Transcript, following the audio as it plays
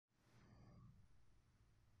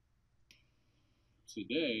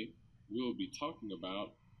Today, we'll be talking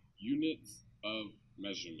about units of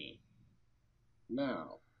measurement.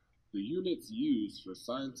 Now, the units used for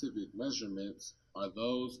scientific measurements are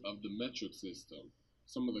those of the metric system.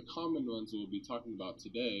 Some of the common ones we'll be talking about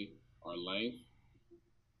today are length,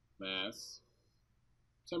 mass,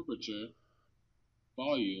 temperature,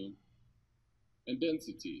 volume, and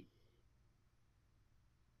density.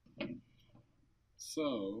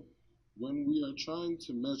 So, when we are trying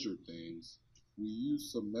to measure things, we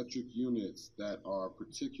use some metric units that are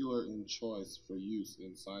particular in choice for use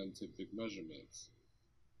in scientific measurements.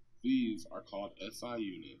 These are called SI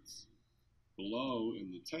units. Below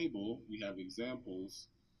in the table, we have examples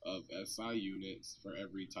of SI units for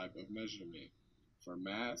every type of measurement. For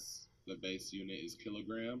mass, the base unit is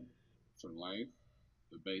kilogram. For length,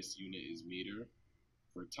 the base unit is meter.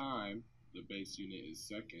 For time, the base unit is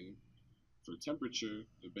second. For temperature,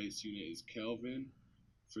 the base unit is Kelvin.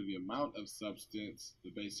 For the amount of substance,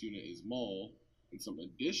 the base unit is mole. And some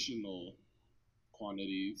additional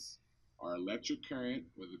quantities are electric current,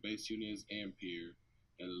 where the base unit is ampere,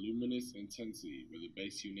 and luminous intensity, where the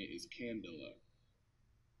base unit is candela.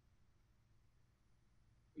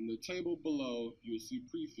 In the table below, you'll see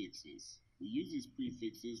prefixes. We use these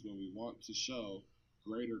prefixes when we want to show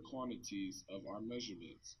greater quantities of our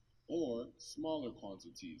measurements or smaller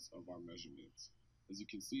quantities of our measurements. As you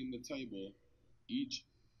can see in the table, each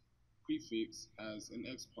prefix has an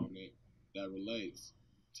exponent that relates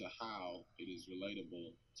to how it is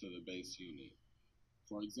relatable to the base unit.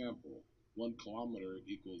 For example, 1 kilometer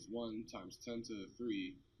equals 1 times 10 to the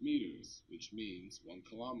 3 meters, which means 1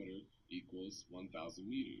 kilometer equals 1,000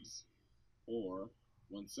 meters. Or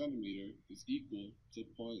 1 centimeter is equal to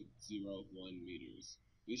 0.01 meters.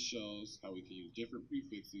 This shows how we can use different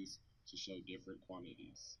prefixes to show different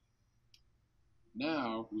quantities.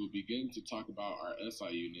 Now we'll begin to talk about our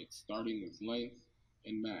SI units, starting with length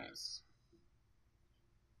and mass.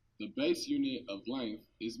 The base unit of length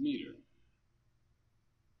is meter.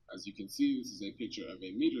 As you can see, this is a picture of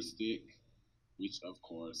a meter stick, which of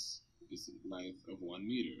course is the length of 1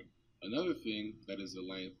 meter. Another thing that is the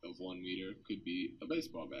length of 1 meter could be a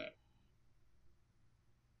baseball bat.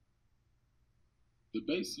 The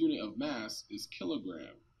base unit of mass is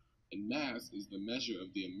kilogram, and mass is the measure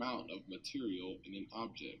of the amount of material in an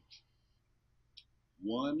object.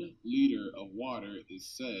 1 liter of water is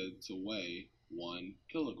said to weigh 1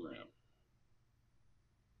 kilogram.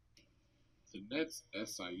 The next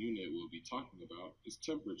SI unit we'll be talking about is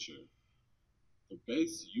temperature. The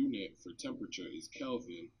base unit for temperature is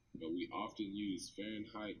Kelvin, but we often use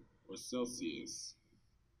Fahrenheit or Celsius.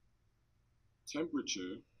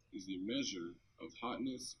 Temperature is the measure of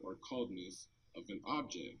hotness or coldness of an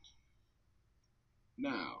object.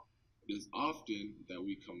 Now, it is often that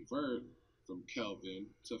we convert from Kelvin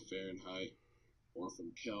to Fahrenheit, or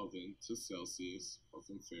from Kelvin to Celsius, or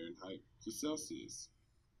from Fahrenheit to Celsius.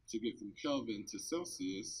 To get from Kelvin to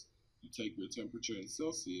Celsius, you take your temperature in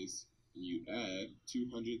Celsius and you add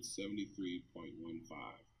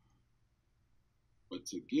 273.15. But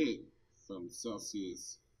to get from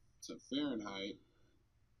Celsius to Fahrenheit,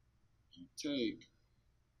 you take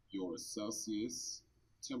your Celsius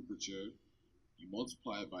temperature, you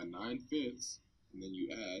multiply it by 9/5, and then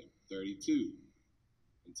you add 32.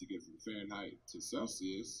 And to get from Fahrenheit to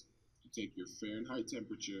Celsius, you take your Fahrenheit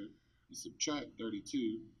temperature, you subtract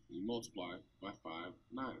 32, and you multiply by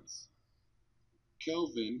 5/9.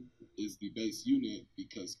 Kelvin is the base unit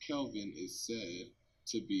because Kelvin is said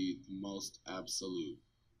to be the most absolute.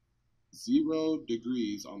 0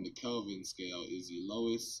 degrees on the Kelvin scale is the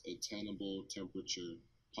lowest attainable temperature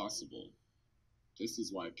possible. This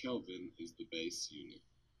is why Kelvin is the base unit.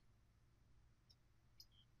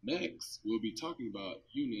 Next, we'll be talking about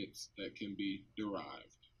units that can be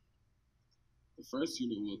derived. The first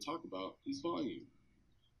unit we'll talk about is volume.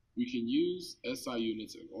 We can use SI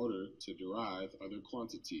units in order to derive other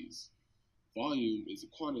quantities. Volume is a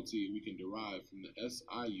quantity we can derive from the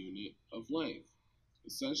SI unit of length.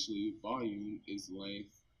 Essentially, volume is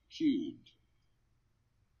length cubed.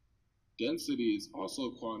 Density is also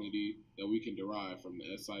a quantity that we can derive from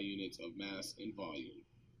the SI units of mass and volume.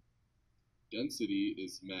 Density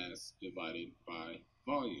is mass divided by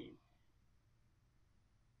volume.